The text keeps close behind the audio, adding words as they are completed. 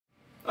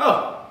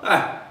Oh,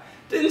 hi.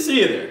 Didn't see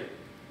you there.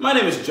 My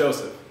name is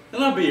Joseph,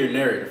 and I'll be your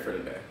narrator for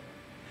today.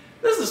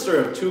 This is the story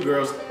of two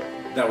girls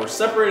that were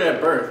separated at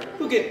birth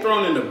who get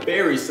thrown into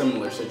very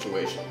similar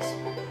situations.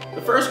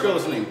 The first girl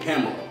is named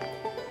Pamela,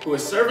 who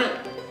is servant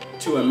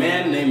to a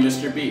man named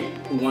Mr. B,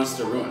 who wants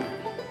to ruin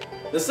her.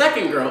 The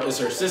second girl is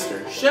her sister,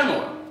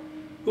 Shamela,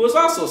 who is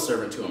also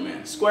servant to a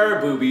man, Squire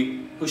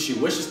Booby, who she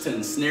wishes to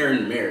ensnare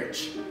in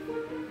marriage.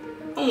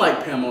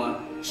 Unlike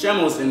Pamela,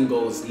 Shamela's end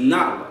goal is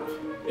not love,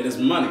 it is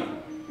money,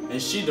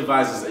 and she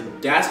devises a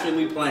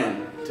dastardly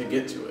plan to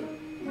get to it.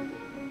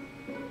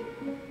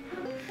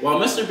 While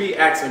Mr. B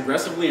acts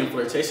aggressively and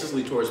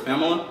flirtatiously towards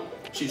Pamela,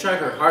 she tried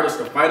her hardest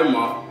to fight him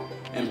off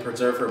and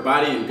preserve her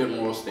body in good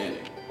moral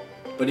standing.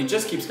 But he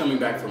just keeps coming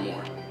back for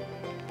more.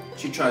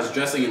 She tries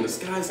dressing in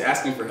disguise,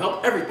 asking for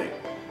help, everything.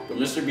 But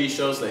Mr. B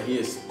shows that he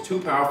is too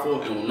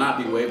powerful and will not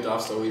be waved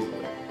off so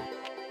easily.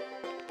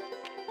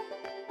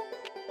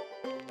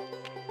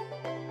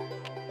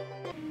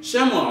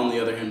 Shamela, on the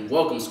other hand,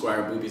 welcomes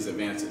Squire Booby's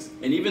advances,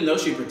 and even though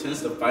she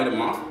pretends to fight him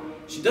off,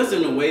 she does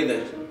it in a way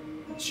that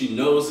she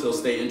knows he'll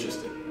stay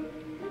interested.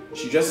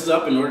 She dresses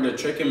up in order to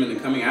trick him into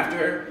coming after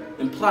her,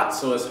 and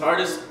plots so as hard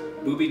as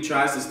Booby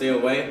tries to stay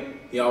away,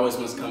 he always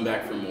must come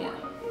back for more.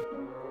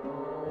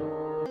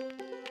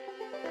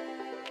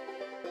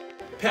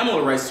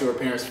 Pamela writes to her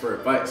parents for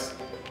advice,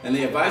 and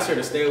they advise her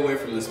to stay away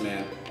from this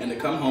man and to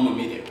come home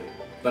immediately.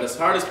 But as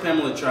hard as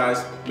Pamela tries,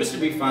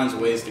 Mr. B finds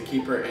ways to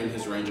keep her in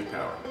his range of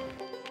power.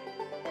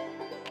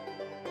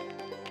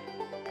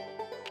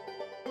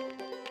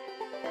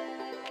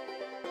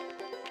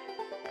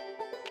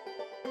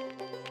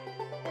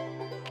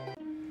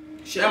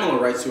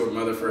 Shamela writes to her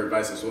mother for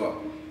advice as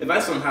well,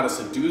 advice on how to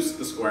seduce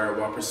the squire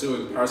while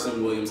pursuing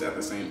Parson Williams at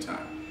the same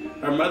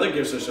time. Her mother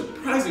gives her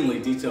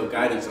surprisingly detailed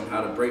guidance on how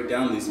to break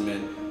down these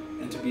men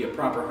and to be a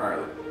proper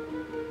harlot,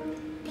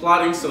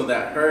 plotting so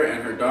that her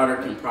and her daughter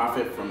can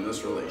profit from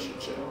this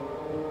relationship.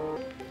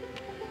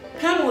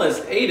 Pamela is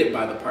aided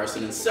by the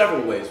parson in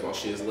several ways while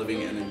she is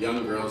living in a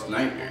young girl's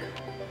nightmare.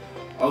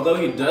 Although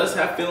he does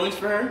have feelings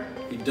for her,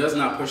 he does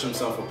not push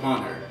himself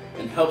upon her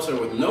and helps her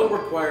with no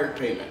required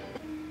payment.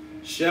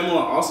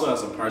 Shamela also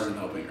has a parson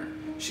helping her.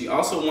 She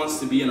also wants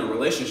to be in a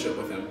relationship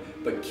with him,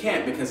 but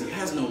can't because he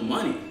has no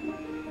money.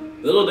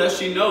 Little does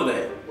she know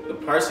that the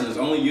parson is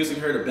only using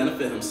her to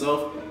benefit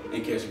himself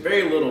and cares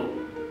very little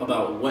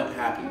about what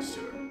happens to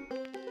her.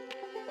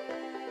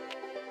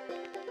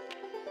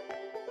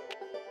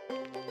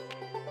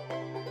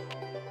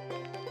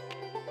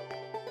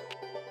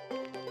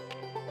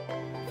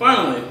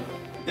 Finally,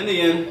 in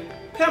the end,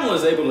 Pamela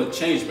is able to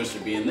change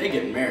Mr. B and they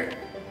get married.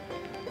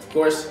 Of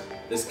course,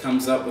 this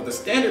comes up with the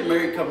standard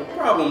married couple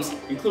problems,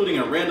 including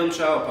a random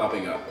child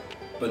popping up.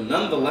 But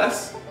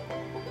nonetheless,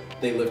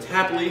 they lived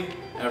happily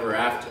ever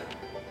after.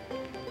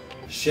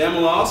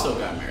 Shamela also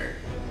got married.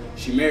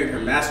 She married her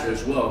master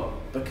as well,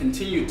 but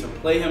continued to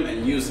play him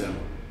and use him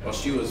while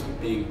she was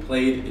being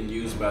played and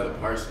used by the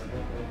parson.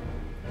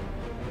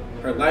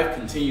 Her life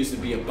continues to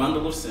be a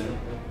bundle of sin,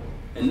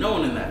 and no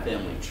one in that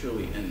family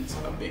truly ends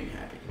up being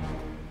happy.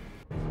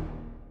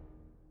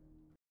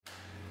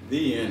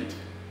 The end.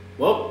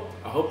 Well,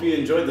 I hope you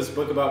enjoyed this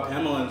book about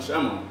Pamela and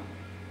Shamela.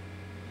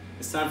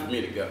 It's time for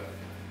me to go.